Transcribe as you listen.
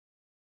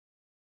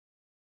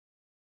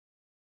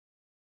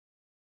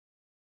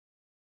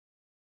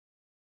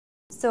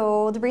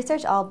So the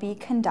research I'll be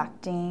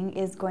conducting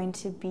is going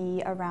to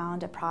be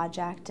around a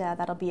project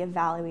that'll be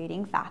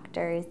evaluating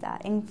factors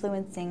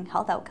influencing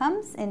health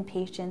outcomes in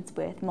patients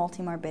with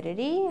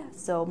multimorbidity.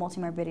 So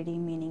multimorbidity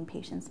meaning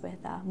patients with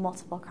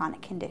multiple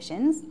chronic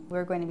conditions.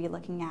 We're going to be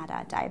looking at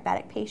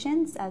diabetic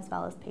patients as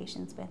well as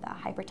patients with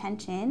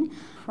hypertension,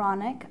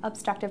 chronic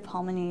obstructive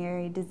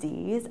pulmonary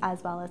disease,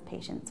 as well as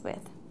patients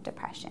with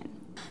depression.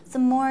 So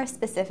more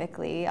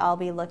specifically, I'll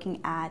be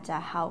looking at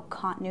how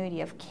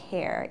continuity of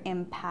care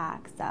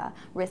impacts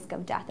risk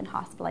of death and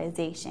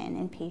hospitalization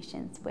in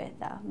patients with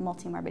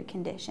multimorbid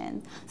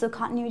conditions. So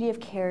continuity of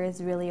care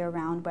is really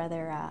around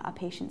whether a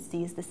patient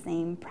sees the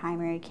same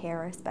primary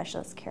care or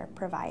specialist care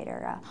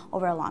provider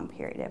over a long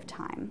period of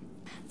time.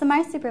 So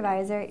my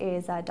supervisor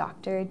is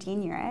Dr.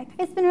 Dean Eurich.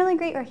 It's been really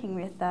great working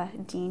with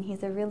Dean.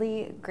 He's a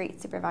really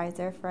great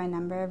supervisor for a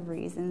number of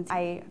reasons.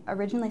 I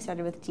originally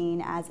started with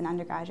Dean as an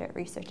undergraduate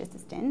research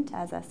assistant,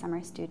 as a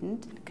summer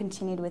student,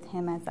 continued with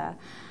him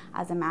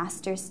as a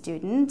master's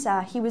student.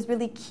 He was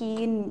really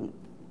key in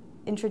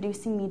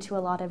introducing me to a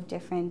lot of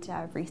different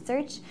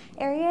research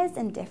areas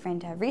and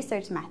different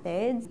research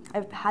methods.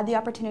 I've had the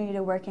opportunity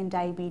to work in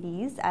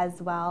diabetes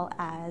as well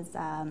as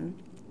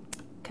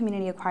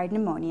community-acquired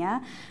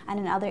pneumonia and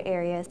in other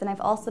areas. And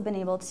I've also been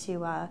able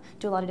to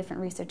do a lot of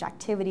different research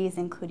activities,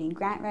 including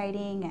grant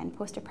writing and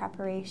poster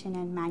preparation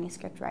and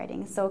manuscript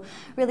writing. So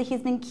really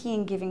he's been key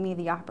in giving me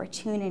the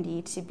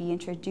opportunity to be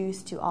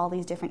introduced to all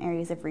these different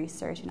areas of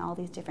research and all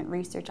these different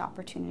research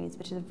opportunities,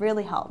 which has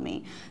really helped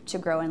me to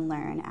grow and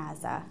learn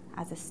as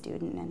a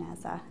student and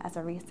as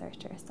a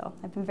researcher. So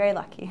I've been very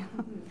lucky.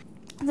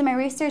 So my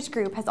research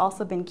group has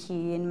also been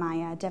key in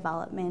my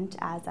development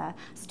as a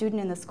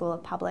student in the School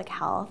of Public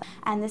Health,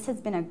 and this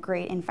has been a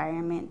great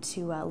environment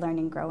to learn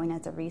and grow in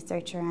as a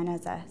researcher and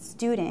as a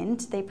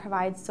student. They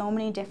provide so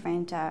many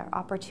different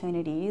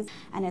opportunities,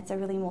 and it's a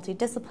really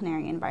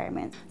multidisciplinary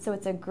environment. So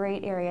it's a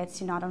great area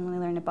to not only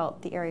learn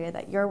about the area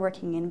that you're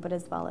working in, but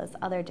as well as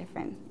other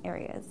different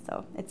areas.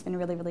 So it's been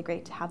really, really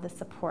great to have the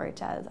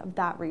support of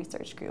that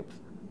research group,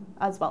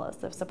 as well as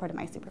the support of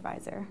my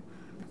supervisor.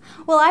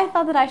 Well, I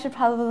thought that I should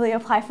probably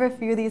apply for a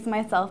few of these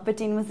myself, but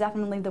Dean was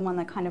definitely the one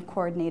that kind of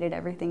coordinated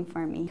everything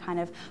for me, kind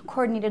of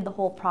coordinated the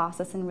whole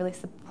process and really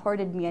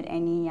supported me at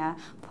any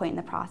point in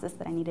the process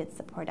that I needed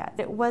support at.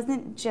 It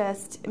wasn't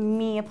just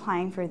me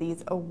applying for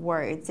these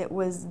awards, it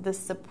was the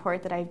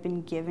support that I've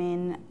been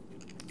given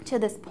to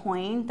this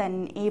point that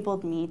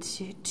enabled me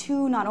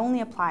to not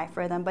only apply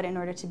for them, but in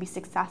order to be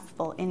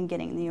successful in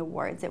getting the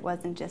awards. It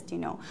wasn't just,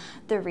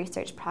 the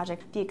research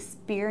project. The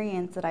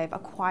experience that I've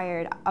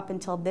acquired up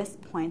until this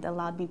point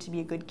allowed me to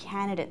be a good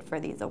candidate for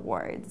these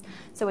awards.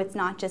 So it's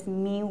not just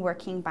me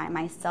working by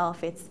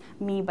myself, it's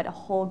me but a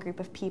whole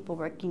group of people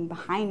working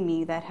behind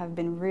me that have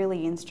been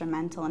really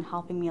instrumental in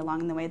helping me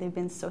along the way. They've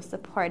been so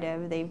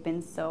supportive, they've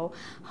been so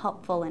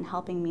helpful in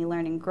helping me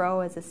learn and grow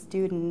as a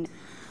student.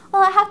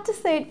 Well, I have to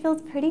say it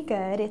feels pretty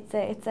good.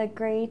 It's a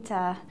great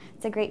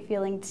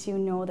feeling to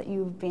know that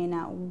you've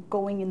been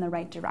going in the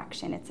right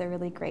direction. It's a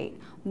really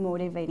great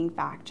motivating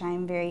factor.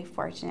 I'm very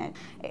fortunate.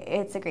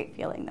 It's a great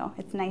feeling, though.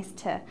 It's nice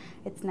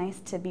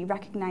to be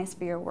recognized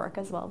for your work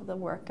as well as the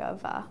work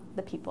of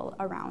the people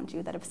around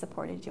you that have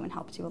supported you and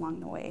helped you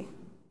along the way.